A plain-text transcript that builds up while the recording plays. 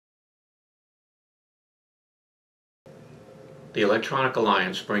The Electronic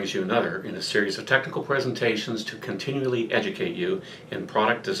Alliance brings you another in a series of technical presentations to continually educate you in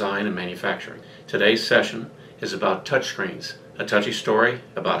product design and manufacturing. Today's session is about touchscreens, a touchy story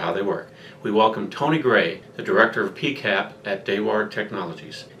about how they work. We welcome Tony Gray, the Director of PCAP at Daeward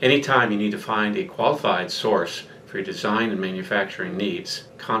Technologies. Anytime you need to find a qualified source for your design and manufacturing needs,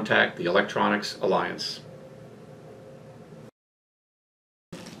 contact the Electronics Alliance.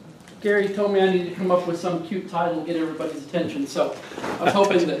 Gary told me I needed to come up with some cute title to get everybody's attention, so I was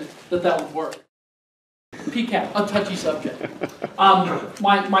hoping that would work. PCAP, a touchy subject.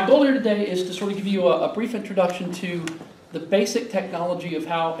 My goal here today is to sort of give you a brief introduction to the basic technology of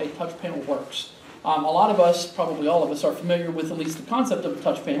how a touch panel works. A lot of us, probably all of us, are familiar with at least the concept of a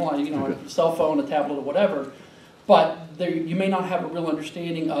touch panel, a cell phone, a tablet, or whatever, but you may not have a real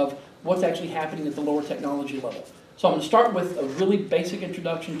understanding of what's actually happening at the lower technology level. So I'm going to start with a really basic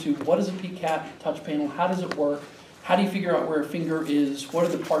introduction to what is a PCAP touch panel, how does it work, how do you figure out where a finger is, what are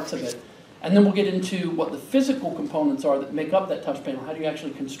the parts of it, and then we'll get into what the physical components are that make up that touch panel, how do you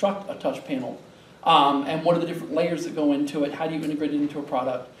actually construct a touch panel, and what are the different layers that go into it, how do you integrate it into a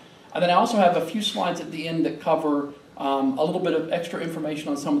product. And then I also have a few slides at the end that cover a little bit of extra information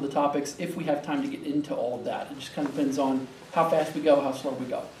on some of the topics if we have time to get into all of that. It just kind of depends on how fast we go, how slow we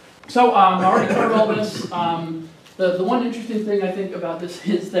go. So I already covered all this. The one interesting thing I think about this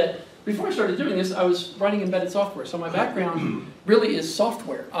is that before I started doing this, I was writing embedded software. So my background really is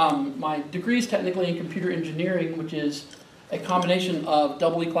software. My degree is technically in computer engineering, which is a combination of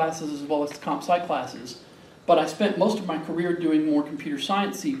double E classes as well as comp sci classes. But I spent most of my career doing more computer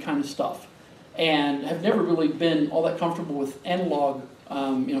science-y kind of stuff, and have never really been all that comfortable with analog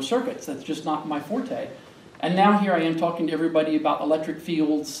circuits. That's just not my forte. And now here I am talking to everybody about electric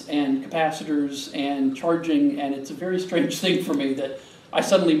fields and capacitors and charging, and it's a very strange thing for me that I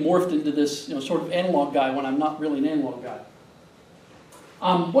suddenly morphed into this sort of analog guy when I'm not really an analog guy.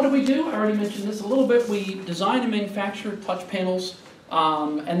 What do we do? I already mentioned this a little bit. We design and manufacture touch panels,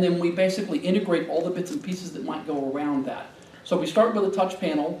 and then we basically integrate all the bits and pieces that might go around that. So we start with a touch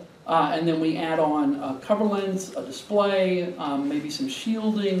panel, and then we add on a cover lens, a display, maybe some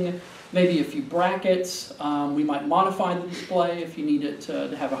shielding, maybe a few brackets. We might modify the display if you need it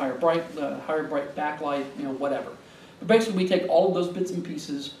to have a higher bright backlight, whatever. But basically we take all of those bits and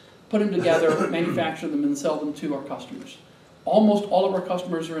pieces, put them together, manufacture them, and sell them to our customers. Almost all of our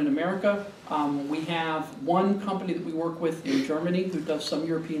customers are in America. We have one company that we work with in Germany who does some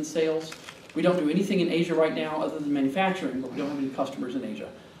European sales. We don't do anything in Asia right now other than manufacturing, but we don't have any customers in Asia.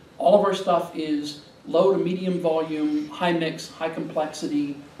 All of our stuff is low to medium volume, high mix, high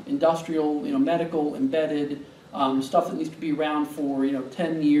complexity, industrial, medical, embedded, stuff that needs to be around for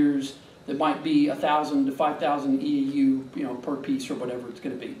 10 years. That might be 1,000 to 5,000 EAU per piece or whatever it's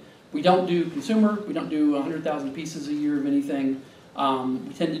going to be. We don't do consumer. We don't do 100,000 pieces a year of anything.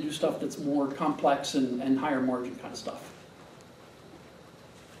 We tend to do stuff that's more complex and higher margin kind of stuff.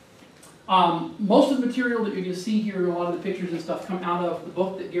 Most of the material that you're going to see here, a lot of the pictures and stuff, come out of the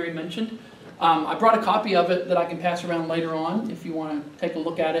book that Gary mentioned. I brought a copy of it that I can pass around later on if you want to take a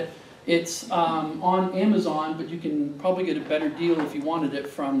look at it. It's on Amazon, but you can probably get a better deal if you wanted it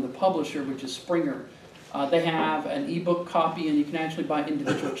from the publisher, which is Springer. They have an ebook copy, and you can actually buy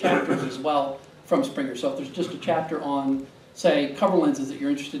individual chapters as well from Springer. So if there's just a chapter on, say, cover lenses that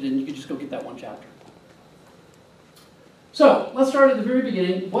you're interested in, you can just go get that one chapter. So let's start at the very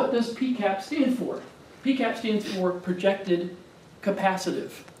beginning. What does PCAP stand for? PCAP stands for Projected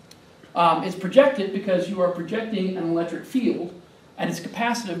Capacitive. It's projected because you are projecting an electric field, and it's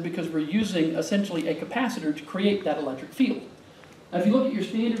capacitive because we're using essentially a capacitor to create that electric field. Now if you look at your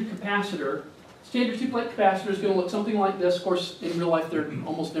standard capacitor, standard two-plate capacitor is going to look something like this. Of course, in real life they're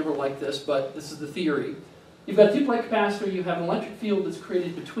almost never like this, but this is the theory. You've got a two-plate capacitor, you have an electric field that's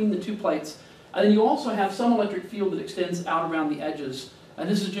created between the two plates, and then you also have some electric field that extends out around the edges, and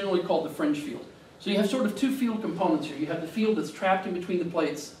this is generally called the fringe field. So you have sort of two field components here. You have the field that's trapped in between the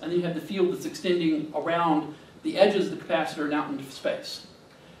plates, and then you have the field that's extending around the edges of the capacitor and out into space.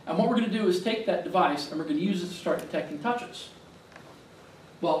 And what we're going to do is take that device and we're going to use it to start detecting touches.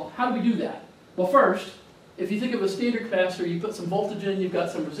 Well, how do we do that? Well, first, if you think of a standard capacitor, you put some voltage in, you've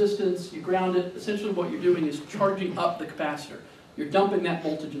got some resistance, you ground it. Essentially what you're doing is charging up the capacitor. You're dumping that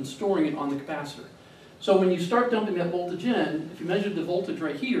voltage and storing it on the capacitor. So when you start dumping that voltage in, if you measure the voltage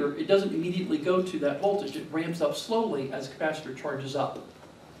right here, it doesn't immediately go to that voltage. It ramps up slowly as the capacitor charges up.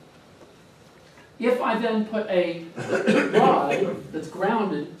 If I then put a rod that's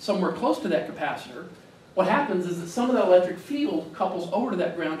grounded somewhere close to that capacitor, what happens is that some of that electric field couples over to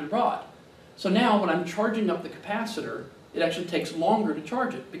that grounded rod. So now when I'm charging up the capacitor, it actually takes longer to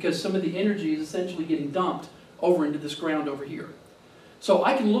charge it because some of the energy is essentially getting dumped over into this ground over here. So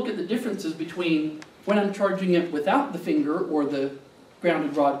I can look at the differences between when I'm charging it without the finger or the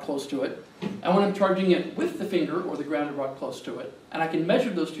grounded rod close to it, and when I'm charging it with the finger or the grounded rod close to it. And I can measure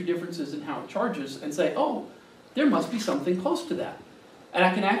those two differences in how it charges and say, oh, there must be something close to that. And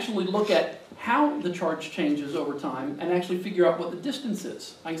I can actually look at how the charge changes over time and actually figure out what the distance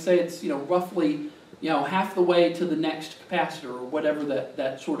is. I can say it's roughly half the way to the next capacitor or whatever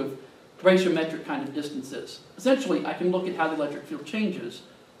that sort of ratiometric kind of distance is. Essentially, I can look at how the electric field changes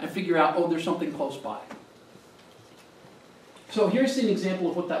and figure out, oh, there's something close by. So here's an example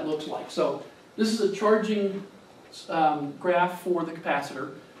of what that looks like. So this is a charging graph for the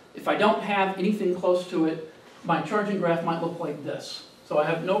capacitor. If I don't have anything close to it, my charging graph might look like this. So I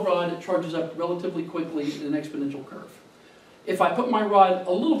have no rod, it charges up relatively quickly in an exponential curve. If I put my rod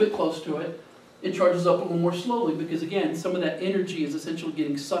a little bit close to it, it charges up a little more slowly because, again, some of that energy is essentially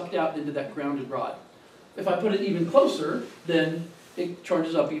getting sucked out into that grounded rod. If I put it even closer, then it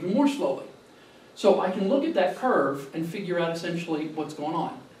charges up even more slowly. So I can look at that curve and figure out essentially what's going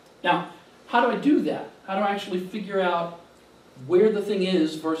on. Now, how do I do that? How do I actually figure out where the thing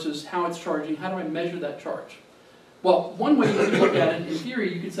is versus how it's charging? How do I measure that charge? Well, one way you can look at it, in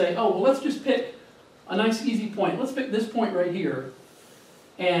theory, you could say, oh, well, let's just pick a nice easy point. Let's pick this point right here.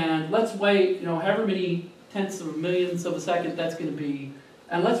 And let's wait, however many tenths of a millionths of a second that's going to be.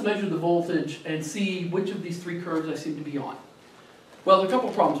 And let's measure the voltage and see which of these three curves I seem to be on. Well, there are a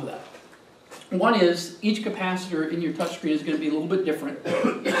couple problems with that. One is each capacitor in your touchscreen is going to be a little bit different.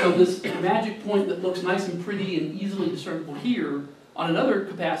 So this magic point that looks nice and pretty and easily discernible here on another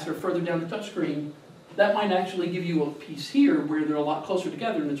capacitor further down the touchscreen, that might actually give you a piece here where they're a lot closer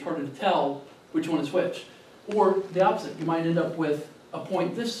together and it's harder to tell which one is which. Or the opposite, you might end up with a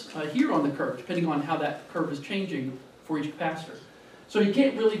point here on the curve, depending on how that curve is changing for each capacitor. So you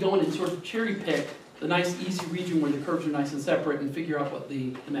can't really go in and sort of cherry pick the nice easy region where the curves are nice and separate and figure out what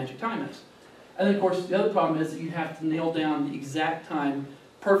the magic time is. And then of course the other problem is that you have to nail down the exact time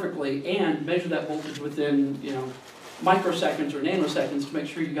perfectly and measure that voltage within microseconds or nanoseconds to make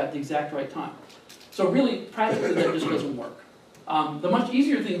sure you got the exact right time. So really, practically that just doesn't work. The much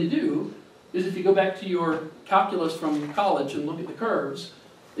easier thing to do is if you go back to your calculus from college and look at the curves,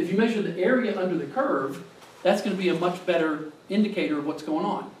 if you measure the area under the curve, that's going to be a much better indicator of what's going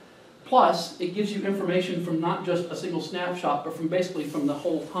on. Plus, it gives you information from not just a single snapshot, but basically from the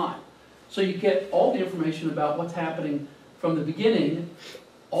whole time. So you get all the information about what's happening from the beginning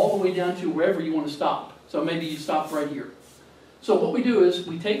all the way down to wherever you want to stop. So maybe you stop right here. So what we do is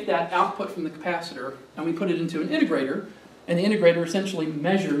we take that output from the capacitor and we put it into an integrator, and the integrator essentially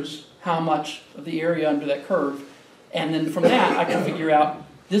measures how much of the area under that curve, and then from that I can figure out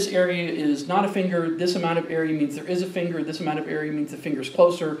this area is not a finger, this amount of area means there is a finger, this amount of area means the finger's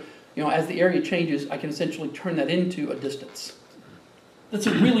closer. As the area changes, I can essentially turn that into a distance. That's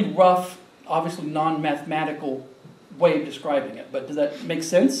a really rough, obviously non-mathematical way of describing it, but does that make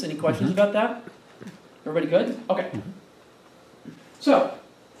sense? Any questions about that? Everybody good? Okay. So,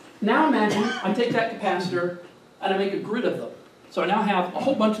 now imagine I take that capacitor and I make a grid of them. So I now have a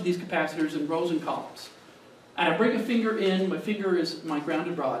whole bunch of these capacitors in rows and columns. And I bring a finger in, my finger is my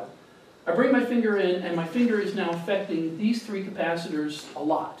grounded rod. I bring my finger in and my finger is now affecting these three capacitors a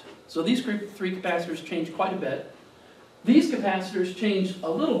lot. So these three capacitors change quite a bit. These capacitors change a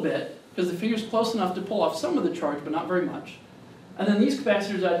little bit because the finger's close enough to pull off some of the charge, but not very much. And then these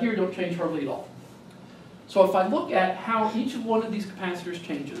capacitors out here don't change hardly at all. So if I look at how each one of these capacitors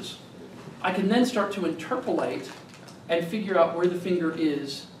changes, I can then start to interpolate and figure out where the finger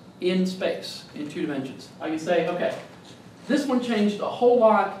is in space, in 2 dimensions. I can say, okay, this one changed a whole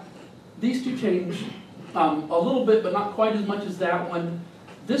lot, these two changed a little bit, but not quite as much as that one.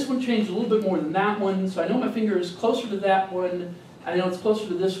 This one changed a little bit more than that one, so I know my finger is closer to that one, I know it's closer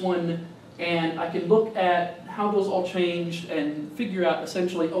to this one, and I can look at how those all changed and figure out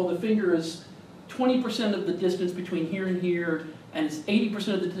essentially, oh, the finger is 20% of the distance between here and here, and it's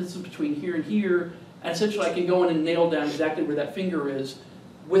 80% of the distance between here and here, and essentially I can go in and nail down exactly where that finger is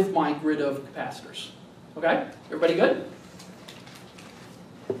with my grid of capacitors. Okay? Everybody good?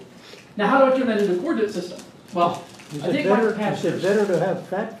 Now how do I turn that into a coordinate system? Well, Is it better to have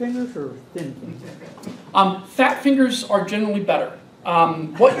fat fingers or thin fingers? Fat fingers are generally better.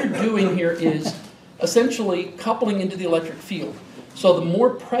 What you're doing here is essentially coupling into the electric field. So the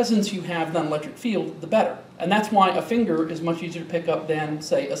more presence you have in that electric field, the better. And that's why a finger is much easier to pick up than,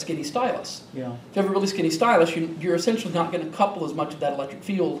 say, a skinny stylus. Yeah. If you have a really skinny stylus, you're essentially not going to couple as much of that electric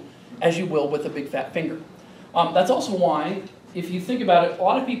field as you will with a big fat finger. That's also why, if you think about it, a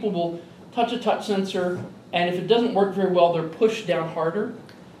lot of people will touch a touch sensor, and if it doesn't work very well, they're pushed down harder.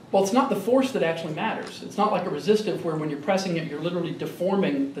 Well, it's not the force that actually matters. It's not like a resistive where when you're pressing it, you're literally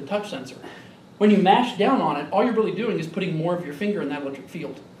deforming the touch sensor. When you mash down on it, all you're really doing is putting more of your finger in that electric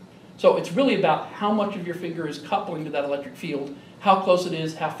field. So it's really about how much of your finger is coupling to that electric field, how close it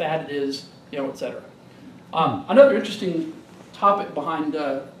is, how fat it is, et cetera. Another interesting topic behind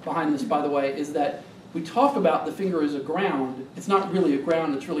this, by the way, is that we talk about the finger as a ground. It's not really a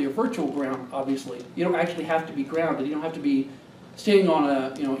ground, it's really a virtual ground, obviously. You don't actually have to be grounded. You don't have to be standing on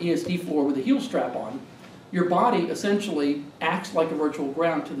a ESD floor with a heel strap on. Your body essentially acts like a virtual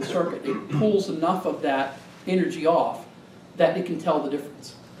ground to the circuit. It pulls enough of that energy off that it can tell the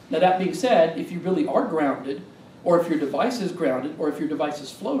difference. Now that being said, if you really are grounded, or if your device is grounded, or if your device is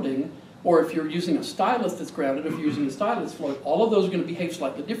floating, or if you're using a stylus that's grounded, or if you're using a stylus float, all of those are going to behave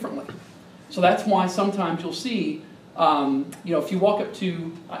slightly differently. So that's why sometimes you'll see, if you walk up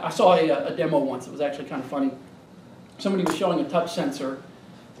to, I saw a demo once, it was actually kind of funny. Somebody was showing a touch sensor,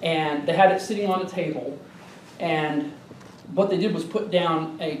 and they had it sitting on a table, and what they did was put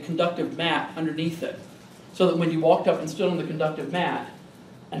down a conductive mat underneath it, so that when you walked up and stood on the conductive mat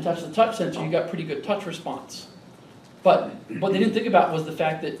and touched the touch sensor, you got pretty good touch response. But what they didn't think about was the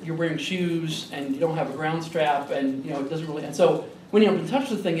fact that you're wearing shoes, and you don't have a ground strap, and it doesn't really, and so when you up and touch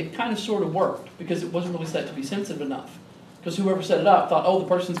the thing, it kind of sort of worked, because it wasn't really set to be sensitive enough. Because whoever set it up thought, oh, the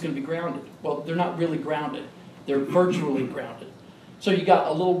person's going to be grounded. Well, they're not really grounded. They're virtually grounded. So you got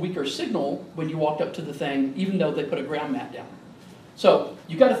a little weaker signal when you walked up to the thing, even though they put a ground mat down. So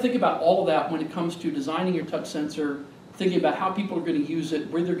you got to think about all of that when it comes to designing your touch sensor, thinking about how people are going to use it,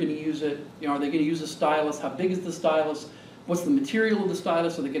 where they're going to use it. Are they going to use a stylus? How big is the stylus? What's the material of the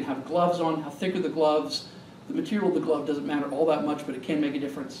stylus? Are they going to have gloves on? How thick are the gloves? The material of the glove doesn't matter all that much, but it can make a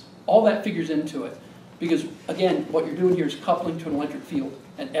difference. All that figures into it. Because, again, what you're doing here is coupling to an electric field.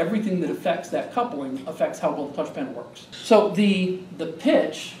 And everything that affects that coupling affects how well the touch panel works. So the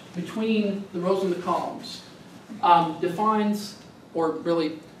pitch between the rows and the columns defines, or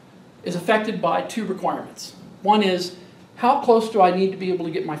really is affected by two requirements. One is, how close do I need to be able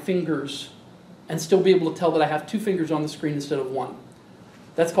to get my fingers and still be able to tell that I have two fingers on the screen instead of one?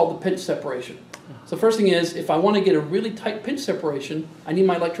 That's called the pinch separation. So first thing is, if I want to get a really tight pinch separation, I need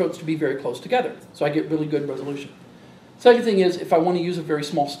my electrodes to be very close together, so I get really good resolution. Second thing is, if I want to use a very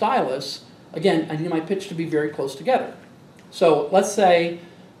small stylus, again, I need my pitch to be very close together. So let's say,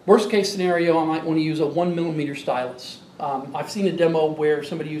 worst case scenario, I might want to use a 1 millimeter stylus. I've seen a demo where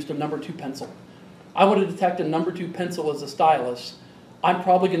somebody used a number 2 pencil. I want to detect a number 2 pencil as a stylus. I'm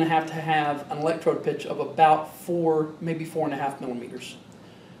probably going to have an electrode pitch of about 4, maybe 4.5 millimeters.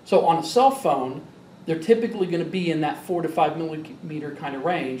 So on a cell phone, they're typically going to be in that 4 to 5 millimeter kind of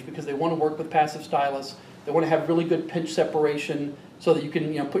range, because they want to work with passive stylus. They want to have really good pinch separation so that you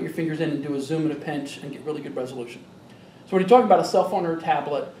can put your fingers in and do a zoom and a pinch and get really good resolution. So when you're talking about a cell phone or a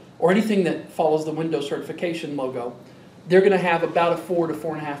tablet or anything that follows the Windows certification logo, they're going to have about a 4 to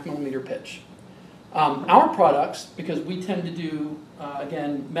 4.5 millimeter pitch. Our products, because we tend to do,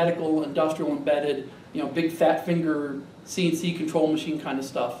 again, medical, industrial, embedded, big fat finger, CNC control machine kind of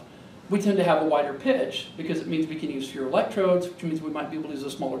stuff, we tend to have a wider pitch because it means we can use fewer electrodes, which means we might be able to use a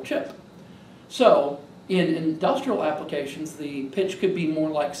smaller chip. So in industrial applications, the pitch could be more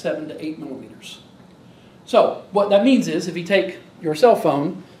like 7 to 8 millimeters. So what that means is, if you take your cell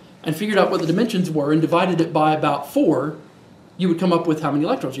phone and figured out what the dimensions were and divided it by about 4, you would come up with how many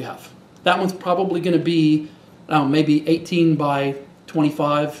electrodes you have. That one's probably going to be, maybe 18 by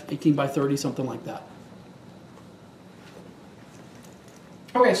 25, 18 by 30, something like that.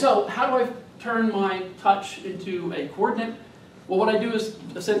 Okay, so how do I turn my touch into a coordinate? Well, what I do is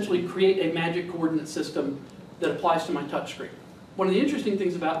essentially create a magic coordinate system that applies to my touch screen. One of the interesting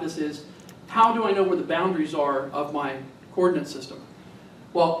things about this is, how do I know where the boundaries are of my coordinate system?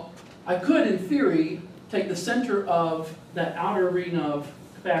 Well, I could, in theory, take the center of that outer ring of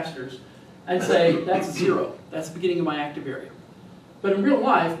capacitors and say, that's 0. That's the beginning of my active area. But in real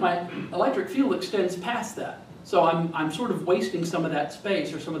life, my electric field extends past that. So I'm sort of wasting some of that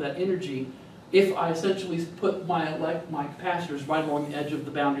space or some of that energy if I essentially put my capacitors right along the edge of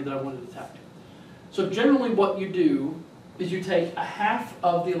the boundary that I want to detect. So generally what you do is you take a half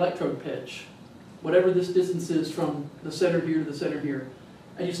of the electrode pitch, whatever this distance is from the center here to the center here,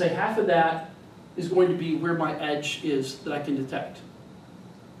 and you say half of that is going to be where my edge is that I can detect.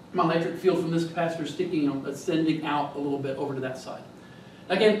 My electric field from this capacitor is sticking, extending out a little bit over to that side.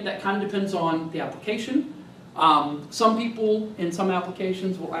 Again, that kind of depends on the application. Some people in some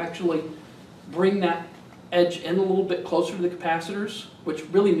applications will actually bring that edge in a little bit closer to the capacitors, which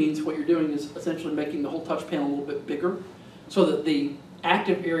really means what you're doing is essentially making the whole touch panel a little bit bigger so that the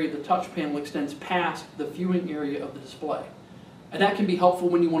active area of the touch panel extends past the viewing area of the display. And that can be helpful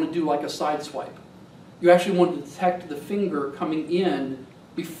when you want to do like a side swipe. You actually want to detect the finger coming in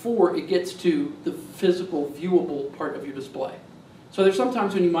before it gets to the physical viewable part of your display. So there's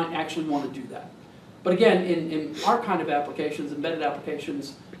sometimes when you might actually want to do that. But again, in our kind of applications, embedded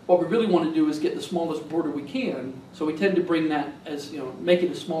applications, what we really want to do is get the smallest border we can. So we tend to bring that as, make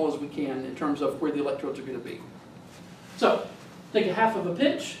it as small as we can in terms of where the electrodes are going to be. So take a half of a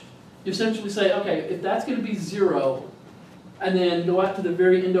pitch. You essentially say, okay, if that's going to be 0, and then go out to the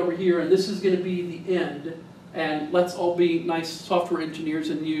very end over here, and this is going to be the end. And let's all be nice software engineers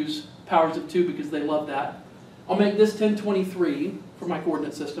and use powers of 2 because they love that. I'll make this 1023 for my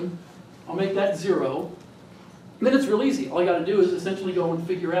coordinate system. I'll make that 0. And then it's real easy. All I got to do is essentially go and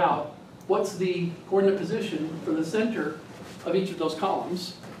figure out what's the coordinate position for the center of each of those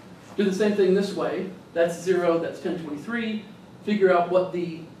columns. Do the same thing this way. That's 0, that's 1023. Figure out what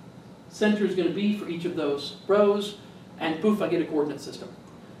the center is going to be for each of those rows, and poof, I get a coordinate system.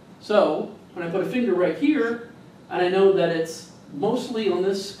 So when I put a finger right here, and I know that it's mostly on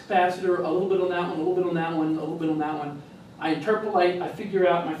this capacitor, a little bit on that one, a little bit on that one, a little bit on that one, I interpolate, I figure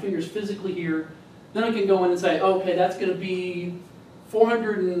out my finger's physically here, then I can go in and say, okay, that's going to be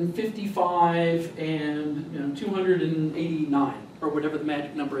 455 and 289, or whatever the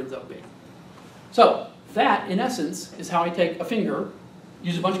magic number ends up being. So that, in essence, is how I take a finger,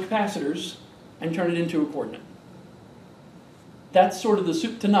 use a bunch of capacitors, and turn it into a coordinate. That's sort of the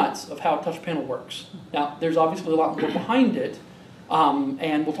soup to nuts of how a touch panel works. Now, there's obviously a lot more behind it,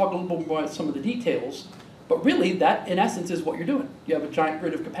 and we'll talk a little bit more about some of the details, but really, that, in essence, is what you're doing. You have a giant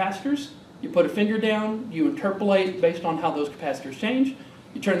grid of capacitors, you put a finger down, you interpolate based on how those capacitors change,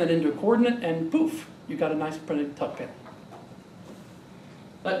 you turn that into a coordinate, and poof, you've got a nice printed touch panel.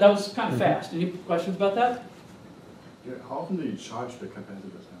 That was kind of fast. Any questions about that? Yeah, how often do you charge the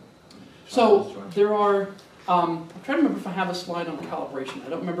capacitors now? So there are, I'm trying to remember if I have a slide on calibration. I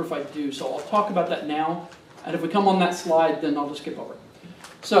don't remember if I do, so I'll talk about that now. And if we come on that slide, then I'll just skip over it.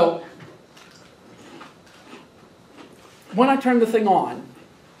 So when I turn the thing on,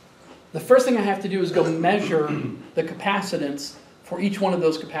 the first thing I have to do is go measure the capacitance for each one of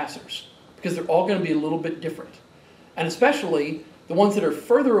those capacitors, because they're all going to be a little bit different. And especially the ones that are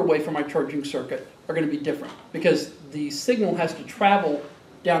further away from my charging circuit are going to be different, because the signal has to travel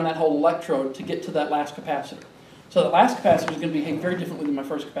down that whole electrode to get to that last capacitor. So that last capacitor is going to behave very differently than my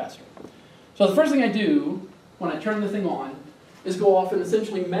first capacitor. So the first thing I do when I turn the thing on is go off and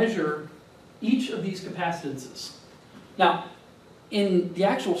essentially measure each of these capacitances. Now, in the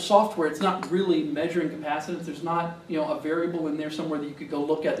actual software, it's not really measuring capacitance. There's not, a variable in there somewhere that you could go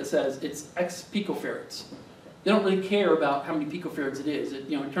look at that says it's X picofarads. They don't really care about how many picofarads it is. It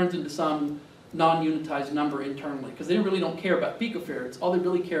turns into some non-unitized number internally, because they really don't care about picofarads. All they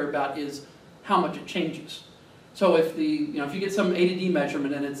really care about is how much it changes. So if if you get some A to D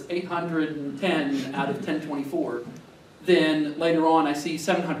measurement and it's 810 out of 1024, then later on I see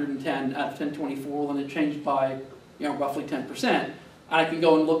 710 out of 1024, and it changed by roughly 10%, and I can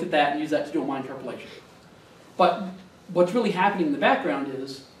go and look at that and use that to do my interpolation. But what's really happening in the background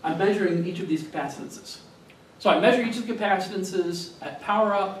is I'm measuring each of these capacitances. So I measure each of the capacitances at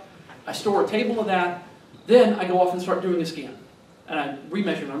power up, I store a table of that, then I go off and start doing a scan. And I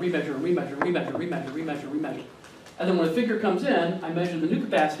remeasure, and I remeasure, and remeasure, and remeasure, remeasure, remeasure, remeasure. And then when the figure comes in, I measure the new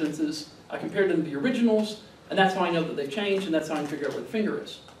capacitances, I compare them to the originals, and that's how I know that they've changed, and that's how I figure out where the finger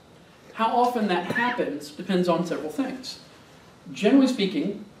is. How often that happens depends on several things. Generally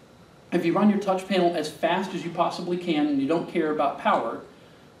speaking, if you run your touch panel as fast as you possibly can and you don't care about power,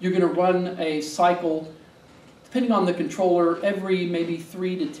 you're going to run a cycle, depending on the controller, every maybe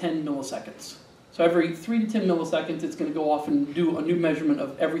 3 to 10 milliseconds. So every 3 to 10 milliseconds, it's going to go off and do a new measurement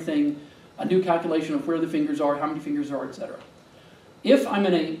of everything, a new calculation of where the fingers are, how many fingers are, etc. If I'm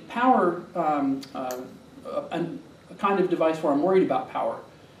in a power, a kind of device where I'm worried about power,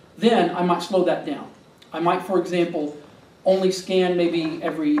 then I might slow that down. I might, for example, only scan maybe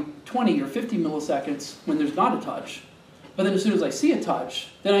every 20 or 50 milliseconds when there's not a touch. But then as soon as I see a touch,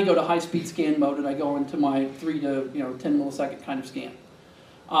 then I go to high-speed scan mode and I go into my 3 to 10 millisecond kind of scan.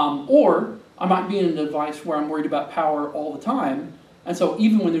 Or I might be in a device where I'm worried about power all the time, and so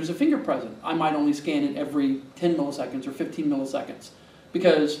even when there's a finger present, I might only scan it every 10 milliseconds or 15 milliseconds.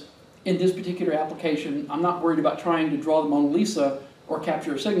 Because in this particular application, I'm not worried about trying to draw the Mona Lisa or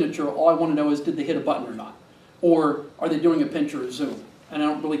capture a signature. All I want to know is, did they hit a button or not? Or are they doing a pinch or a zoom? And I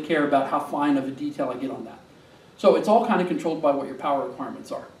don't really care about how fine of a detail I get on that. So it's all kind of controlled by what your power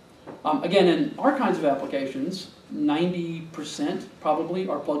requirements are. Again, in our kinds of applications, 90% probably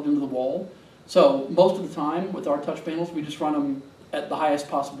are plugged into the wall. So most of the time with our touch panels, we just run them at the highest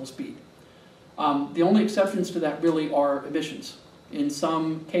possible speed. The only exceptions to that really are emissions. In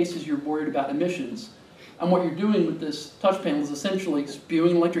some cases, you're worried about emissions. And what you're doing with this touch panel is essentially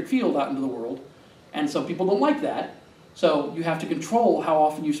spewing an electric field out into the world. And some people don't like that. So you have to control how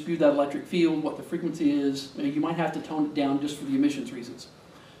often you spew that electric field, what the frequency is. You might have to tone it down just for the emissions reasons.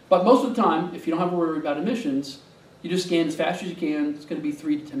 But most of the time, if you don't have to worry about emissions, you just scan as fast as you can. It's going to be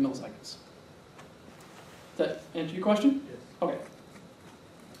 3 to 10 milliseconds. Does that answer your question? Yes. Okay.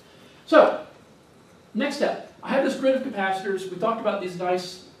 So, next step. I have this grid of capacitors. We talked about these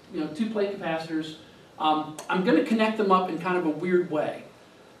nice, 2-plate capacitors. I'm going to connect them up in kind of a weird way.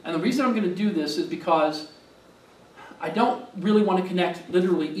 And the reason I'm going to do this is because I don't really want to connect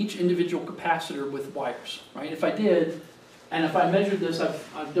literally each individual capacitor with wires, right? If I did, and if I measured this, I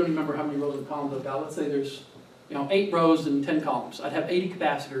don't remember how many rows and columns I've got. Let's say there's 8 rows and 10 columns. I'd have 80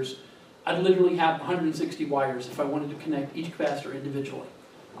 capacitors. I'd literally have 160 wires if I wanted to connect each capacitor individually.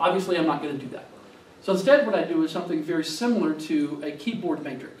 Obviously, I'm not going to do that. So instead, what I do is something very similar to a keyboard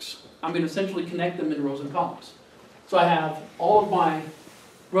matrix. I'm going to essentially connect them in rows and columns. So I have all of my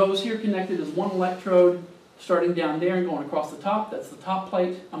rows here connected as one electrode, starting down there and going across the top. That's the top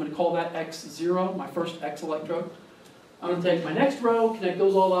plate. I'm going to call that X0, my first X electrode. I'm going to take my next row, connect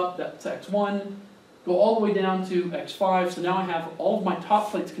those all up. That's X1. Go all the way down to X5. So now I have all of my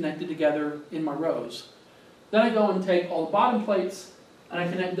top plates connected together in my rows. Then I go and take all the bottom plates, and I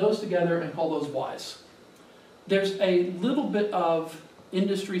connect those together and call those Ys. There's a little bit of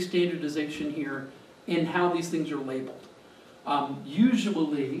industry standardization here in how these things are labeled.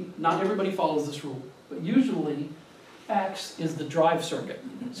 Usually, not everybody follows this rule, but usually X is the drive circuit.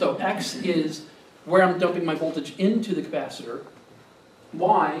 So X is where I'm dumping my voltage into the capacitor.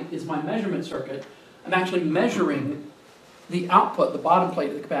 Y is my measurement circuit. I'm actually measuring the output, the bottom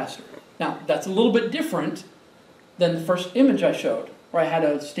plate of the capacitor. Now, that's a little bit different than the first image I showed, where I had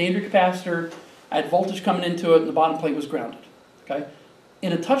a standard capacitor, I had voltage coming into it, and the bottom plate was grounded. Okay?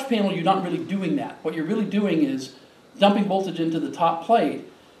 In a touch panel, you're not really doing that. What you're really doing is dumping voltage into the top plate,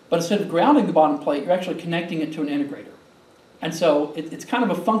 but instead of grounding the bottom plate, you're actually connecting it to an integrator. And so it's kind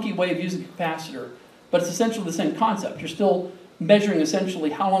of a funky way of using a capacitor, but it's essentially the same concept. You're still measuring essentially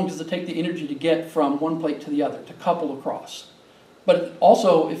how long does it take the energy to get from one plate to the other, to couple across. But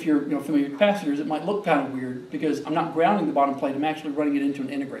also, if you're familiar with capacitors, it might look kind of weird because I'm not grounding the bottom plate, I'm actually running it into an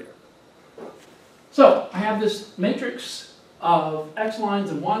integrator. So I have this matrix of X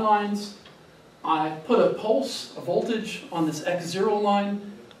lines and Y lines. I put a pulse, a voltage, on this X0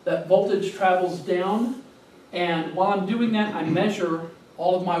 line. That voltage travels down, and while I'm doing that, I measure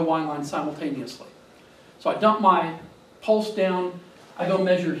all of my Y lines simultaneously. So I dump my pulse down, I go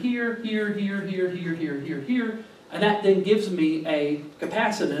measure here, here, here, here, here, here, here, here, and that then gives me a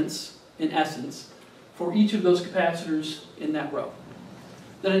capacitance, in essence, for each of those capacitors in that row.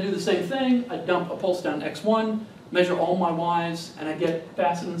 Then I do the same thing, I dump a pulse down X1, measure all my Ys, and I get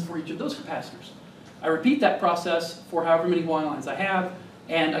capacitance for each of those capacitors. I repeat that process for however many Y lines I have,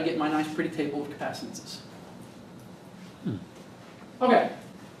 and I get my nice pretty table of capacitances. Okay,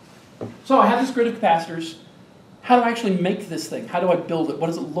 so I have this grid of capacitors. How do I actually make this thing? How do I build it? What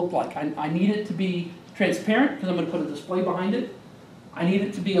does it look like? I need it to be transparent because I'm going to put a display behind it. I need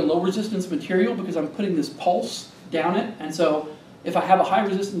it to be a low resistance material because I'm putting this pulse down it. And so if I have a high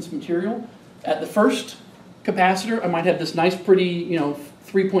resistance material, at the first capacitor, I might have this nice pretty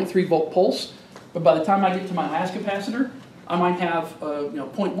 3.3 volt pulse. But by the time I get to my last capacitor, I might have a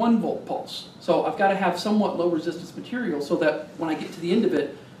 0.1 volt pulse. So I've got to have somewhat low resistance material so that when I get to the end of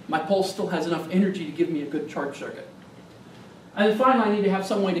it, my pulse still has enough energy to give me a good charge circuit. And then finally, I need to have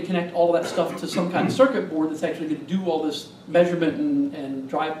some way to connect all of that stuff to some kind of circuit board that's actually going to do all this measurement and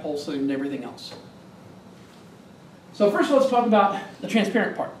drive pulsing and everything else. So first let's talk about the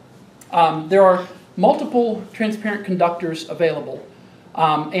transparent part. There are multiple transparent conductors available,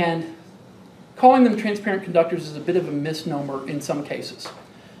 and calling them transparent conductors is a bit of a misnomer in some cases.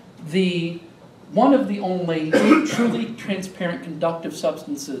 One of the only truly transparent conductive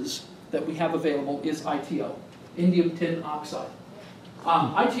substances that we have available is ITO, indium tin oxide.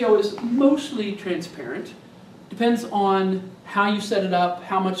 ITO is mostly transparent. Depends on how you set it up,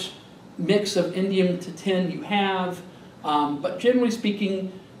 how much mix of indium to tin you have, but generally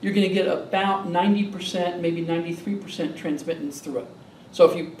speaking, you're going to get about 90%, maybe 93% transmittance through it. So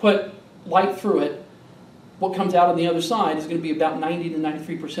if you put light through it, what comes out on the other side is going to be about 90 to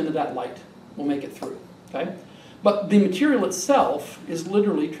 93% of that light will make it through. Okay? But the material itself is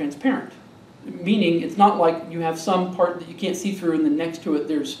literally transparent, meaning it's not like you have some part that you can't see through and then next to it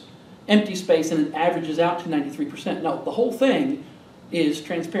there's empty space and it averages out to 93%. No, the whole thing is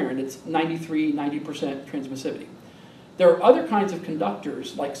transparent. It's 93, 90% transmissivity. There are other kinds of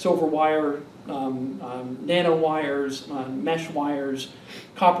conductors like silver wire, nano wires, mesh wires,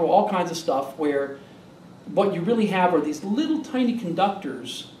 copper, all kinds of stuff where what you really have are these little tiny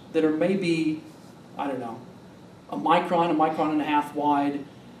conductors that are maybe, I don't know, a micron and a half wide,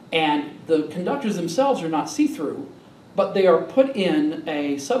 and the conductors themselves are not see-through, but they are put in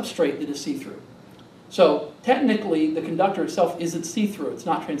a substrate that is see-through. So technically, the conductor itself isn't see-through, it's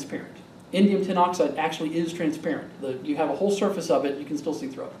not transparent. Indium tin oxide actually is transparent. You have a whole surface of it, you can still see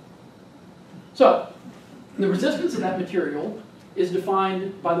through it. So, the resistance of that material is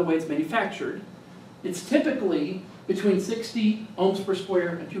defined by the way it's manufactured. It's typically between 60 ohms per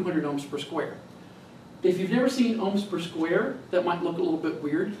square and 200 ohms per square. If you've never seen ohms per square, that might look a little bit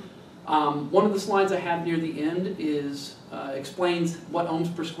weird. One of the slides I have near the end explains what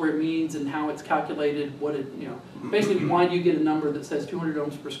ohms per square means and how it's calculated, basically why do you get a number that says 200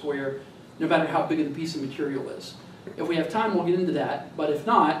 ohms per square, no matter how big of the piece of material is. If we have time, we'll get into that, but if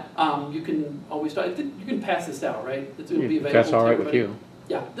not, you can always, you can pass this out, right? It'll be available. That's all right to with you.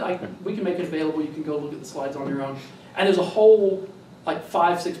 Yeah, we can make it available, you can go look at the slides on your own. And there's a whole, like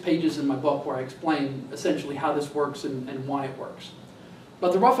 5-6 pages in my book where I explain essentially how this works and why it works.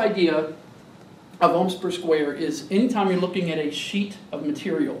 But the rough idea of ohms per square is anytime you're looking at a sheet of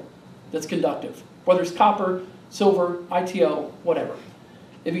material that's conductive, whether it's copper, silver, ITO, whatever.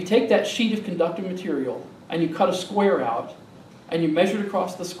 If you take that sheet of conductive material and you cut a square out and you measure it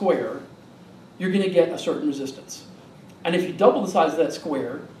across the square, you're going to get a certain resistance. And if you double the size of that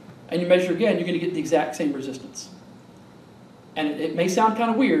square and you measure again, you're going to get the exact same resistance. And it may sound kind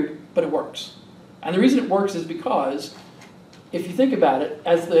of weird, but it works. And the reason it works is because if you think about it,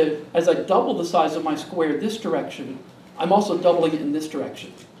 as I double the size of my square this direction, I'm also doubling it in this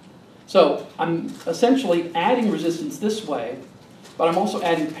direction. So I'm essentially adding resistance this way, but I'm also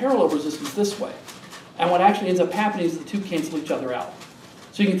adding parallel resistance this way. And what actually ends up happening is the two cancel each other out.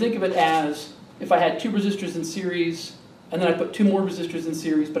 So you can think of it as if I had 2 resistors in series, and then I put 2 more resistors in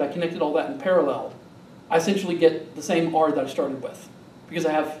series, but I connected all that in parallel, I essentially get the same R that I started with. Because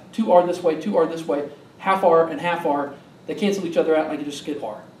I have 2R this way, 2R this way, half R and half R, they cancel each other out and I can just get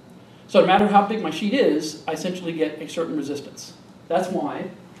R. So no matter how big my sheet is, I essentially get a certain resistance. That's why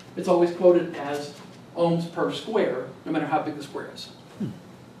it's always quoted as ohms per square, no matter how big the square is.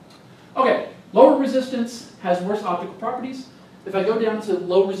 Okay, lower resistance has worse optical properties. If I go down to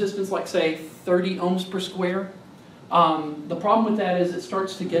low resistance, like say 30 ohms per square, the problem with that is it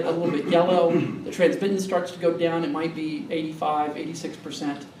starts to get a little bit yellow. The transmittance starts to go down. It might be 85,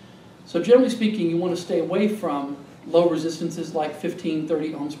 86%. So generally speaking, you want to stay away from low resistances like 15,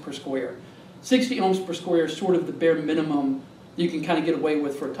 30 ohms per square. 60 ohms per square is sort of the bare minimum that you can kind of get away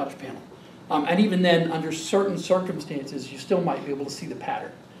with for a touch panel. And even then, under certain circumstances, you still might be able to see the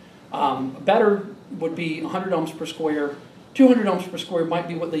pattern. Better would be 100 ohms per square. 200 ohms per square might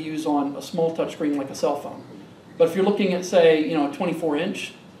be what they use on a small touchscreen like a cell phone. But if you're looking at, say, a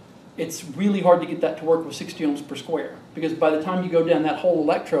 24-inch, it's really hard to get that to work with 60 ohms per square. Because by the time you go down that whole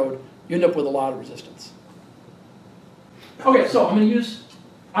electrode, you end up with a lot of resistance. Okay, so I'm going to use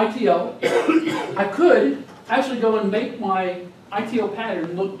ITO. I could actually go and make my ITO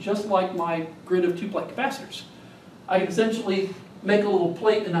pattern look just like my grid of 2-plate capacitors. I could essentially make a little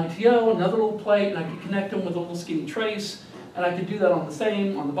plate in ITO, another little plate, and I could connect them with a little skinny trace, and I could do that on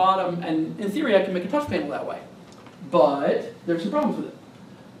the bottom, and in theory I can make a touch panel that way. But there's some problems with it.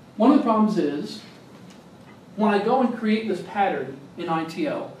 One of the problems is, when I go and create this pattern in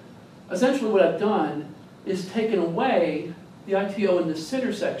ITO, essentially what I've done is taken away the ITO in the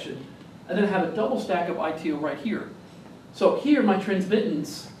center section, and then have a double stack of ITO right here. So here my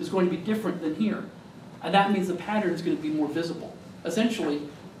transmittance is going to be different than here, and that means the pattern is going to be more visible. Essentially,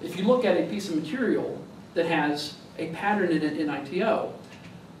 if you look at a piece of material that has a pattern in it in ITO,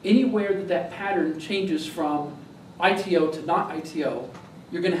 anywhere that that pattern changes from ITO to not ITO,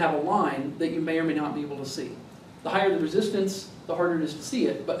 you're going to have a line that you may or may not be able to see. The higher the resistance, the harder it is to see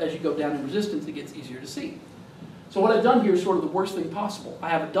it, but as you go down in resistance, it gets easier to see. So what I've done here is sort of the worst thing possible. I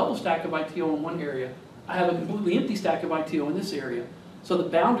have a double stack of ITO in one area. I have a completely empty stack of ITO in this area. So the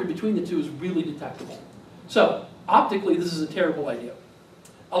boundary between the two is really detectable. So optically, this is a terrible idea.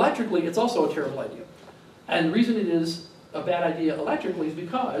 Electrically, it's also a terrible idea. And the reason it is a bad idea electrically is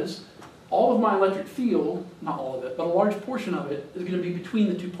because all of my electric field, not all of it, but a large portion of it is going to be between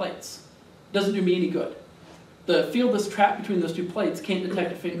the 2 plates. It doesn't do me any good. The field that's trapped between those 2 plates can't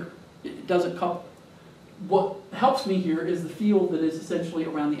detect a finger. It doesn't couple. What helps me here is the field that is essentially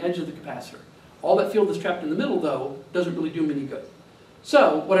around the edge of the capacitor. All that field that's trapped in the middle, though, doesn't really do me any good.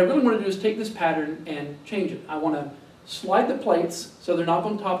 So what I really want to do is take this pattern and change it. I want to slide the plates so they're not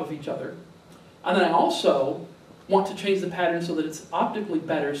on top of each other. And then I also want to change the pattern so that it's optically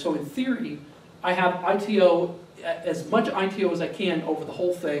better. So in theory, I have ITO, as much ITO as I can over the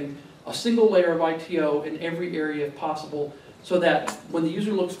whole thing, a single layer of ITO in every area if possible, so that when the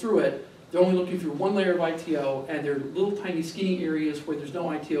user looks through it, they're only looking through one layer of ITO, and there are little tiny skinny areas where there's no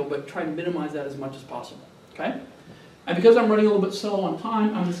ITO, but try to minimize that as much as possible, okay? And because I'm running a little bit slow on time,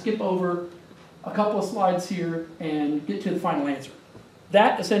 I'm going to skip over a couple of slides here and get to the final answer.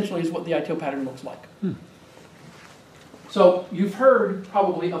 That essentially is what the ITO pattern looks like. So you've heard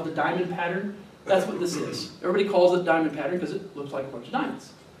probably of the diamond pattern. That's what this is. Everybody calls it diamond pattern because it looks like a bunch of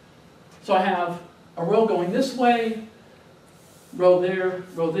diamonds. So I have a row going this way, row there,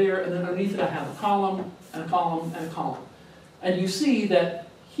 and then underneath it I have a column, and a column, and a column. And you see that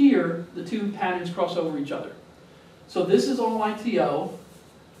here the two patterns cross over each other. So this is all ITO,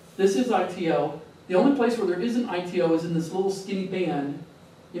 this is ITO. The only place where there isn't ITO is in this little skinny band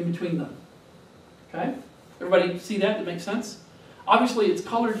in between them. Okay? Everybody see that? That makes sense? Obviously it's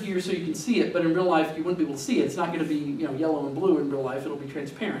colored here so you can see it, but in real life you wouldn't be able to see it. It's not going to be, you know, yellow and blue in real life. It'll be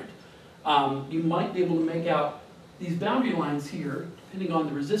transparent. You might be able to make out these boundary lines here, depending on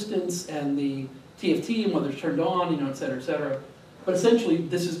the resistance and the TFT and whether it's turned on, you know, et cetera, et cetera. But essentially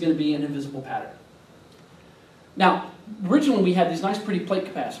this is going to be an invisible pattern. Now, originally we had these nice pretty plate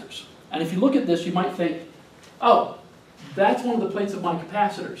capacitors. And if you look at this, you might think, oh, that's one of the plates of my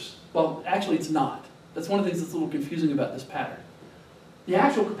capacitors. Well, actually it's not. That's one of the things that's a little confusing about this pattern. The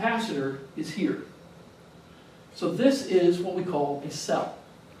actual capacitor is here. So this is what we call a cell.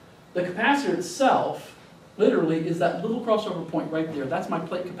 The capacitor itself, literally, is that little crossover point right there. That's my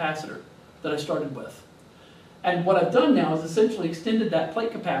plate capacitor that I started with. And what I've done now is essentially extended that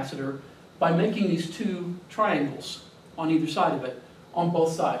plate capacitor by making these two triangles on either side of it, on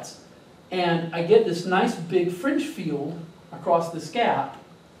both sides. And I get this nice big fringe field across this gap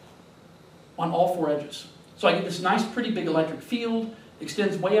on all four edges. So I get this nice pretty big electric field,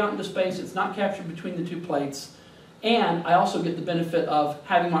 extends way out into space, it's not captured between the two plates, and I also get the benefit of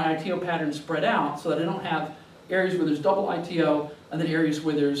having my ITO pattern spread out so that I don't have areas where there's double ITO and then areas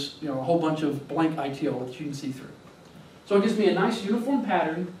where there's, you know, a whole bunch of blank ITO that you can see through. So it gives me a nice uniform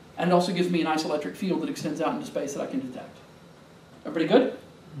pattern, and it also gives me a nice electric field that extends out into space that I can detect. Everybody good?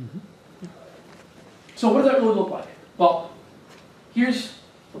 Mm-hmm. So what does that really look like? Well, here's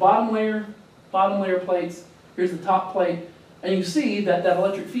the bottom layer plates, here's the top plate, and you see that that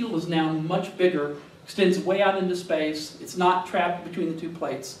electric field is now much bigger, extends way out into space, it's not trapped between the two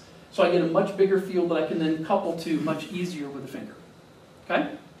plates, so I get a much bigger field that I can then couple to much easier with a finger.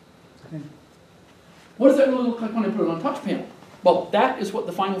 Okay? What does that really look like when I put it on a touch panel? Well, that is what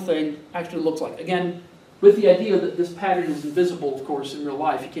the final thing actually looks like. Again, with the idea that this pattern is invisible, of course, in real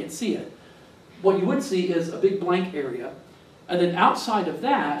life, you can't see it. What you would see is a big blank area, and then outside of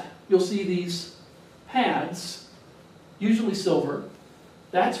that, you'll see these pads, usually silver.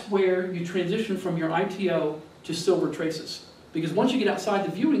 That's where you transition from your ITO to silver traces. Because once you get outside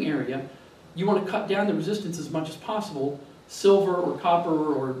the viewing area, you want to cut down the resistance as much as possible. Silver or copper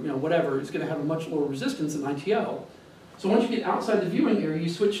or, you know, whatever is going to have a much lower resistance than ITO. So once you get outside the viewing area, you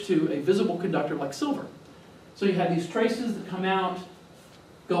switch to a visible conductor like silver. So you have these traces that come out,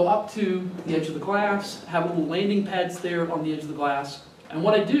 go up to the edge of the glass, have little landing pads there on the edge of the glass. And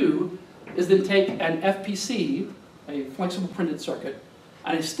what I do is then take an FPC, a flexible printed circuit,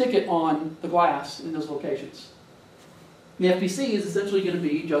 and I stick it on the glass in those locations. The FPC is essentially going to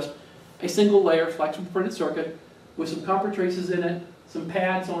be just a single layer flexible printed circuit with some copper traces in it, some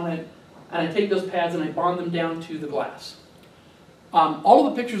pads on it, and I take those pads and I bond them down to the glass. All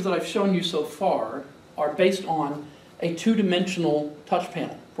of the pictures that I've shown you so far are based on a two-dimensional touch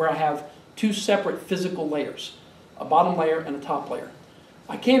panel where I have two separate physical layers, a bottom layer and a top layer.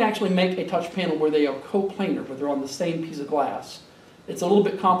 I can't actually make a touch panel where they are coplanar, where they're on the same piece of glass. It's a little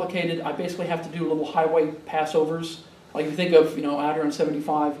bit complicated. I basically have to do little highway passovers. Like if you think of, you know, out here on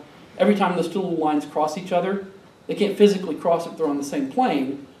 75, every time those two little lines cross each other, they can't physically cross if they're on the same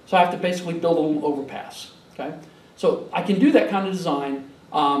plane, so I have to basically build a little overpass. Okay? So I can do that kind of design.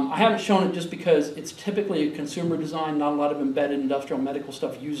 I haven't shown it just because it's typically a consumer design, not a lot of embedded industrial medical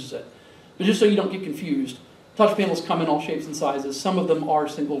stuff uses it. But just so you don't get confused, touch panels come in all shapes and sizes. Some of them are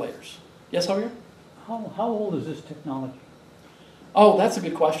single layers. Yes, Javier? How old is this technology? Oh, that's a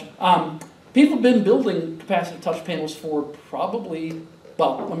good question. People have been building capacitive touch panels for probably,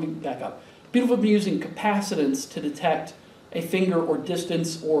 well, let me back up. People have been using capacitance to detect a finger or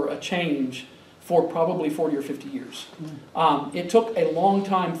distance or a change for probably 40 or 50 years. It took a long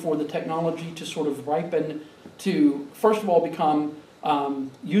time for the technology to sort of ripen to, first of all, become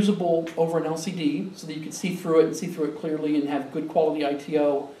usable over an LCD so that you could see through it and see through it clearly and have good quality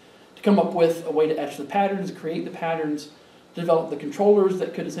ITO, to to come up with a way to etch the patterns, create the patterns, develop the controllers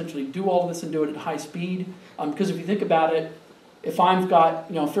that could essentially do all of this and do it at high speed. Because if you think about it, if I've got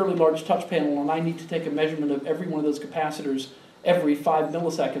a fairly large touch panel and I need to take a measurement of every one of those capacitors every 5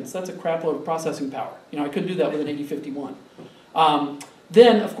 milliseconds, that's a crap load of processing power. I couldn't do that with an 8051.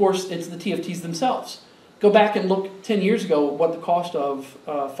 Then, of course, it's the TFTs themselves. Go back and look 10 years ago what the cost of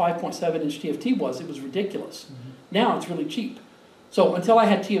 5.7-inch TFT was. It was ridiculous. Now it's really cheap. So until I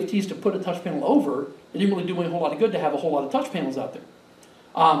had TFTs to put a touch panel over, it didn't really do me a whole lot of good to have a whole lot of touch panels out there.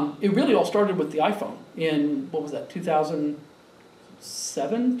 It really all started with the iPhone in,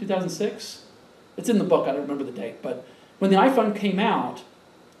 2007, 2006? It's in the book, I don't remember the date. But when the iPhone came out,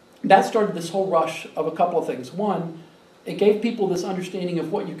 that started this whole rush of a couple of things. One, it gave people this understanding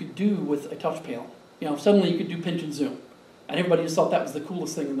of what you could do with a touch panel. Suddenly you could do pinch and zoom. And everybody just thought that was the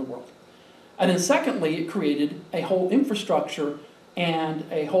coolest thing in the world. And then secondly, it created a whole infrastructure and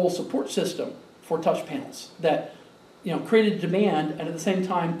a whole support system for touch panels that created demand and at the same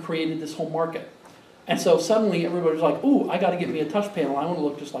time created this whole market. And so suddenly everybody was like, ooh, I got to get me a touch panel. I want to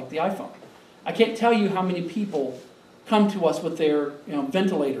look just like the iPhone. I can't tell you how many people come to us with their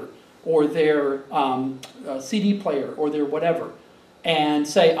ventilator or their CD player or their whatever and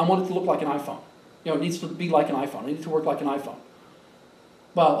say, I want it to look like an iPhone. It needs to be like an iPhone. It needs to work like an iPhone.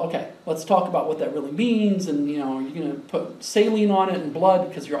 Well, okay, let's talk about what that really means. And are you going to put saline on it and blood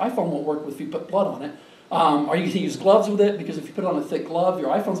because your iPhone won't work if you put blood on it? Are you going to use gloves with it because if you put it on a thick glove, your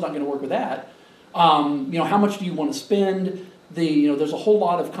iPhone's not going to work with that? How much do you want to spend? There's a whole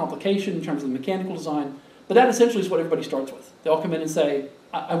lot of complication in terms of the mechanical design. But that essentially is what everybody starts with. They all come in and say,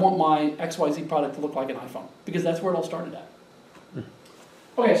 I want my XYZ product to look like an iPhone because that's where it all started at.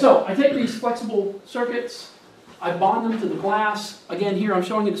 Okay, so I take these flexible circuits, I bond them to the glass. Again, here I'm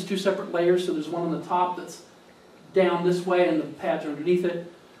showing it as two separate layers, so there's one on the top that's down this way and the pads are underneath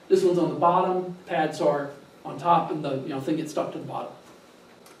it. This one's on the bottom, pads are on top, and the thing gets stuck to the bottom.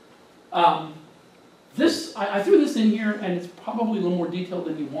 I threw this in here, and it's probably a little more detailed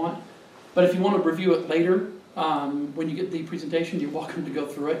than you want, but if you want to review it later, when you get the presentation, you're welcome to go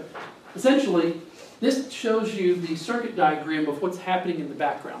through it. Essentially, this shows you the circuit diagram of what's happening in the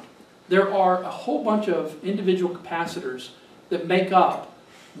background. There are a whole bunch of individual capacitors that make up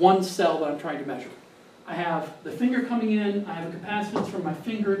one cell that I'm trying to measure. I have the finger coming in, I have a capacitance from my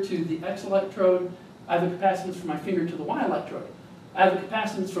finger to the X electrode, I have a capacitance from my finger to the Y electrode. I have a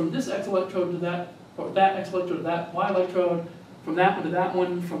capacitance from this X electrode to that, or that X electrode to that Y electrode, from that one to that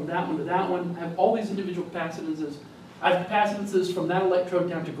one, from that one to that one. I have all these individual capacitances. I have capacitances from that electrode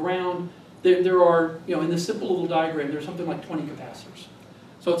down to ground. There are, in this simple little diagram, there's something like 20 capacitors.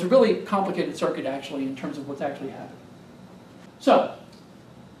 So it's a really complicated circuit, actually, in terms of what's actually happening. So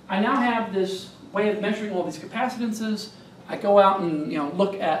I now have this way of measuring all these capacitances. I go out and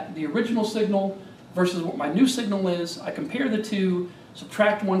look at the original signal versus what my new signal is. I compare the two,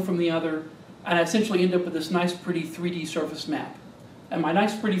 subtract one from the other, and I essentially end up with this nice, pretty 3D surface map. And my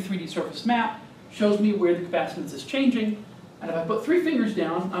nice, pretty 3D surface map shows me where the capacitance is changing. And if I put 3 fingers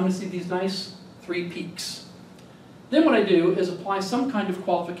down, I'm going to see these nice 3 peaks. Then what I do is apply some kind of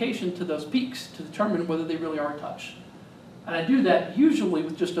qualification to those peaks to determine whether they really are touch. And I do that usually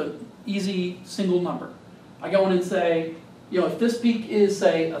with just an easy single number. I go in and say, if this peak is,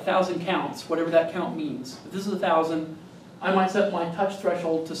 say, 1,000 counts, whatever that count means, if this is 1,000, I might set my touch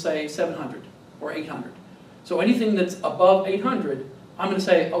threshold to, say, 700 or 800. So anything that's above 800, I'm going to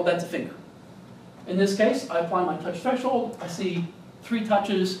say, oh, that's a finger. In this case, I apply my touch threshold, I see 3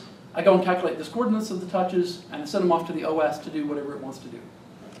 touches, I go and calculate the coordinates of the touches, and I send them off to the OS to do whatever it wants to do.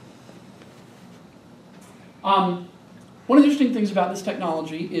 One of the interesting things about this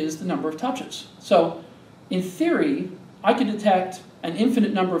technology is the number of touches. So, in theory, I could detect an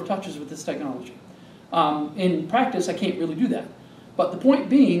infinite number of touches with this technology. In practice, I can't really do that. But the point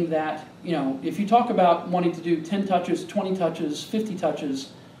being that, if you talk about wanting to do 10 touches, 20 touches, 50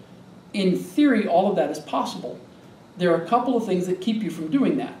 touches, in theory, all of that is possible. There are a couple of things that keep you from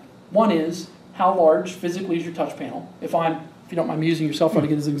doing that. One is, how large physically is your touch panel? If you don't mind me using your cell phone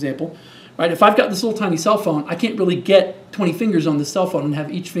again as an example, right? If I've got this little tiny cell phone, I can't really get 20 fingers on this cell phone and have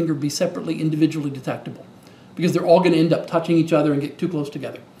each finger be separately, individually detectable, because they're all going to end up touching each other and get too close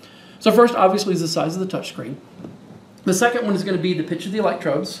together. So first, obviously, is the size of the touch screen. The second one is going to be the pitch of the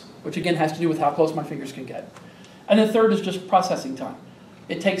electrodes, which again has to do with how close my fingers can get. And the third is just processing time.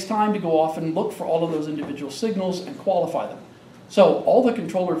 It takes time to go off and look for all of those individual signals and qualify them. So all the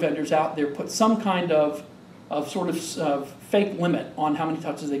controller vendors out there put some kind of fake limit on how many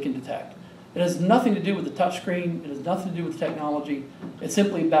touches they can detect. It has nothing to do with the touchscreen. It has nothing to do with the technology. It's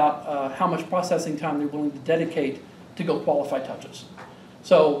simply about how much processing time they're willing to dedicate to go qualify touches.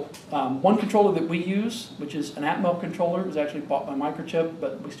 So one controller that we use, which is an Atmel controller, was actually bought by Microchip,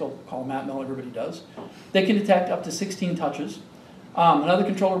 but we still call them Atmel, everybody does. They can detect up to 16 touches. Another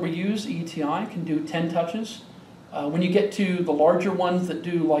controller we use, ETI, can do 10 touches. When you get to the larger ones that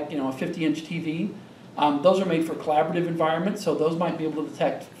do like a 50-inch TV, those are made for collaborative environments, so those might be able to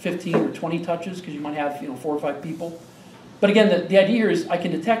detect 15 or 20 touches because you might have 4 or 5 people. But again, the idea here is I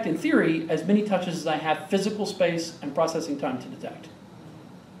can detect, in theory, as many touches as I have physical space and processing time to detect.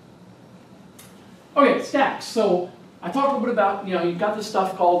 Okay, stacks. So I talked a little bit about, you've got this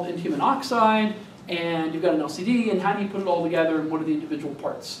stuff called antimony oxide, and you've got an LCD, and how do you put it all together, and what are the individual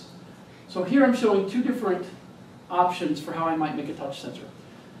parts? So here I'm showing 2 different options for how I might make a touch sensor.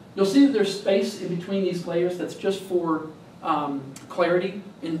 You'll see that there's space in between these layers that's just for clarity.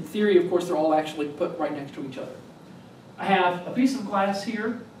 In theory, of course, they're all actually put right next to each other. I have a piece of glass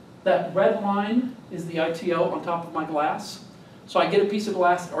here. That red line is the ITO on top of my glass. So I get a piece of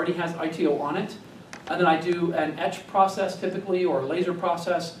glass that already has ITO on it, and then I do an etch process typically, or a laser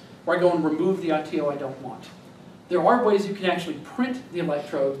process, where I go and remove the ITO I don't want. There are ways you can actually print the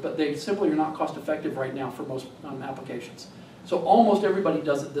electrodes, but they simply are not cost effective right now for most applications. So almost everybody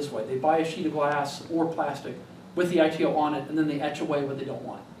does it this way. They buy a sheet of glass or plastic with the ITO on it, and then they etch away what they don't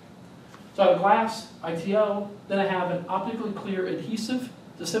want. So I have glass, ITO, then I have an optically clear adhesive,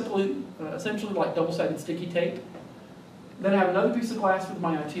 essentially like double-sided sticky tape. Then I have another piece of glass with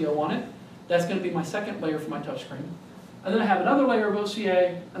my ITO on it. That's going to be my second layer for my touchscreen. And then I have another layer of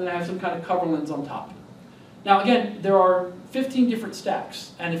OCA, and then I have some kind of cover lens on top. Now again, there are 15 different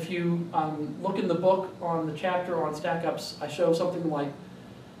stacks, and if you look in the book on the chapter on stack ups, I show something like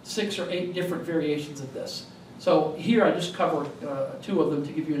 6 or 8 different variations of this. So here I just cover 2 of them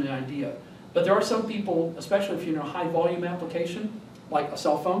to give you an idea. But there are some people, especially if you're in a high volume application, like a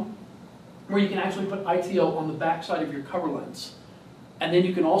cell phone, where you can actually put ITO on the back side of your cover lens. And then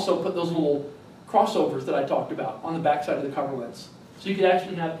you can also put those little crossovers that I talked about on the back side of the cover lens. So you could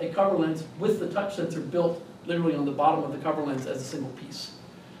actually have a cover lens with the touch sensor built literally on the bottom of the cover lens as a single piece.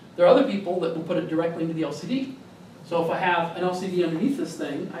 There are other people that will put it directly into the LCD. So if I have an LCD underneath this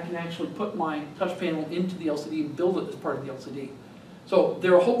thing, I can actually put my touch panel into the LCD and build it as part of the LCD. So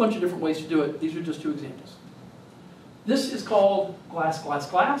there are a whole bunch of different ways to do it. These are just 2 examples. This is called glass, glass,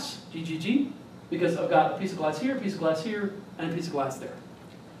 glass, GGG, because I've got a piece of glass here, a piece of glass here, and a piece of glass there.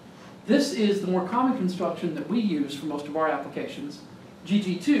 This is the more common construction that we use for most of our applications.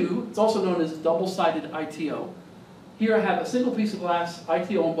 GG2, it's also known as double-sided ITO. Here I have a single piece of glass,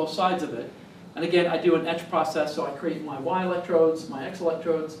 ITO on both sides of it. And again, I do an etch process, so I create my Y electrodes, my X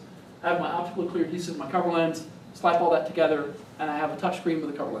electrodes, I have my optically clear adhesive, my cover lens, slap all that together, and I have a touch screen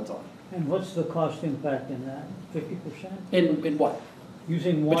with a cover lens on. And what's the cost impact in that? 50%? In what?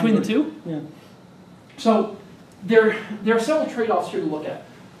 Using one Between the 2? Yeah. So there are several trade-offs here to look at.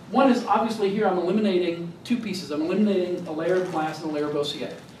 One is obviously here I'm eliminating 2 pieces. I'm eliminating a layer of glass and a layer of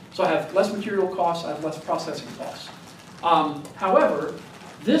OCA. So I have less material costs, I have less processing costs. However,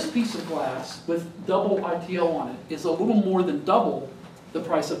 this piece of glass with double ITO on it is a little more than double the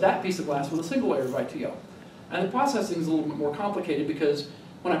price of that piece of glass with a single layer of ITO. And the processing is a little bit more complicated because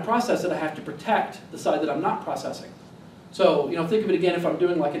when I process it, I have to protect the side that I'm not processing. So, think of it again, if I'm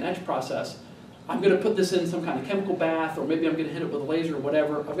doing like an etch process, I'm going to put this in some kind of chemical bath, or maybe I'm going to hit it with a laser or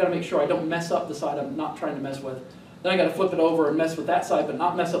whatever. I've got to make sure I don't mess up the side I'm not trying to mess with. Then I got to flip it over and mess with that side, but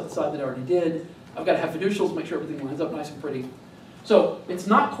not mess up the side that I already did. I've got to have fiducials, make sure everything lines up nice and pretty. So it's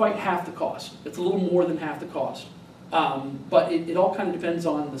not quite half the cost. It's a little more than half the cost. But it all kind of depends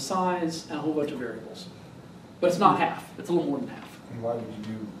on the size and a whole bunch of variables. But it's not half. It's a little more than half. And why would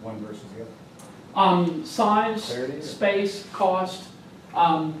you do one versus the other? Size, Clarity? space, cost.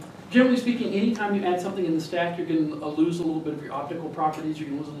 Generally speaking, anytime you add something in the stack, you're going to lose a little bit of your optical properties. You're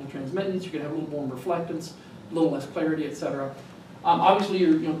going to lose a little transmittance. You're going to have a little more reflectance, a little less clarity, etc. Obviously,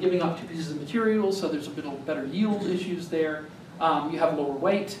 you're giving up 2 pieces of material, so there's a bit better yield issues there. You have lower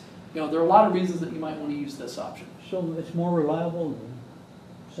weight. There are a lot of reasons that you might want to use this option. So it's more reliable than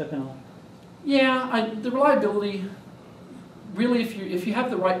second option? Yeah, the reliability, really, if you have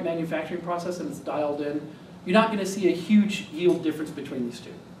the right manufacturing process and it's dialed in, you're not going to see a huge yield difference between these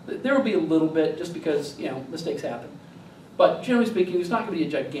 2. There will be a little bit just because, mistakes happen. But generally speaking, there's not going to be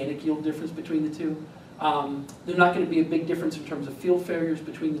a gigantic yield difference between the 2. There's not going to be a big difference in terms of field failures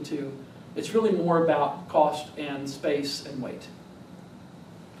between the 2. It's really more about cost and space and weight.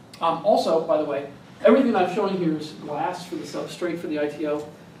 Also, by the way, everything I'm showing here is glass for the substrate for the ITO.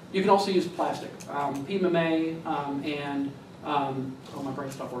 You can also use plastic, PMMA, and, oh, my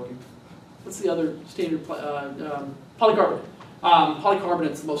brain stopped working. What's the other standard, polycarbonate.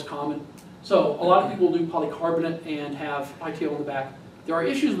 Polycarbonate is the most common. So a lot of people do polycarbonate and have ITO on the back. There are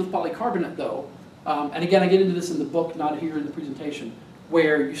issues with polycarbonate though, and again I get into this in the book, not here in the presentation,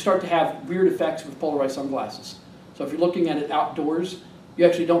 where you start to have weird effects with polarized sunglasses. So if you're looking at it outdoors, you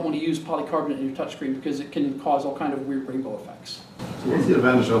actually don't want to use polycarbonate in your touchscreen because it can cause all kind of weird rainbow effects. So what's the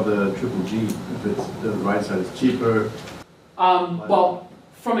advantage of the triple G if it's the right side is cheaper? Well,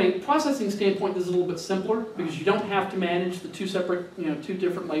 from a processing standpoint, this is a little bit simpler because you don't have to manage the two separate, two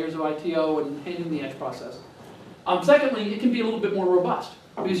different layers of ITO and handling the etch process. Secondly, it can be a little bit more robust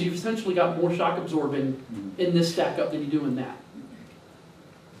because you've essentially got more shock absorbing in this stack up than you do in that.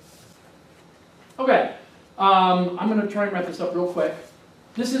 Okay, I'm going to try and wrap this up real quick.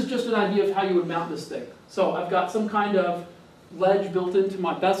 This is just an idea of how you would mount this thing. So I've got some kind of ledge built into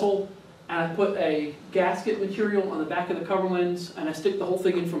my bezel, and I put a gasket material on the back of the cover lens, and I stick the whole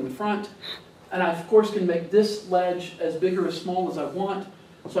thing in from the front. And I, of course, can make this ledge as big or as small as I want,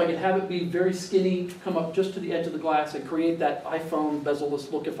 so I can have it be very skinny, come up just to the edge of the glass, and create that iPhone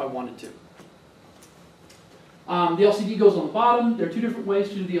bezel-less look if I wanted to. The LCD goes on the bottom. There are two different ways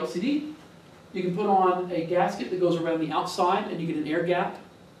to do the LCD. You can put on a gasket that goes around the outside, and you get an air gap.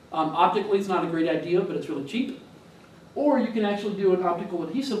 Optically, it's not a great idea, but it's really cheap. Or you can actually do an optical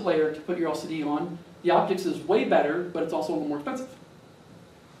adhesive layer to put your LCD on. The optics is way better, but it's also a little more expensive.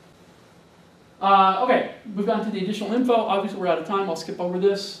 Okay, move on to the additional info. Obviously, we're out of time. I'll skip over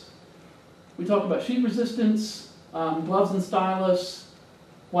this. We talked about sheet resistance, gloves and stylus,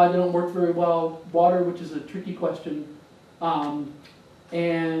 why they don't work very well, water, which is a tricky question,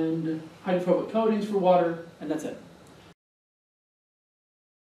 and hydrophobic coatings for water, and that's it.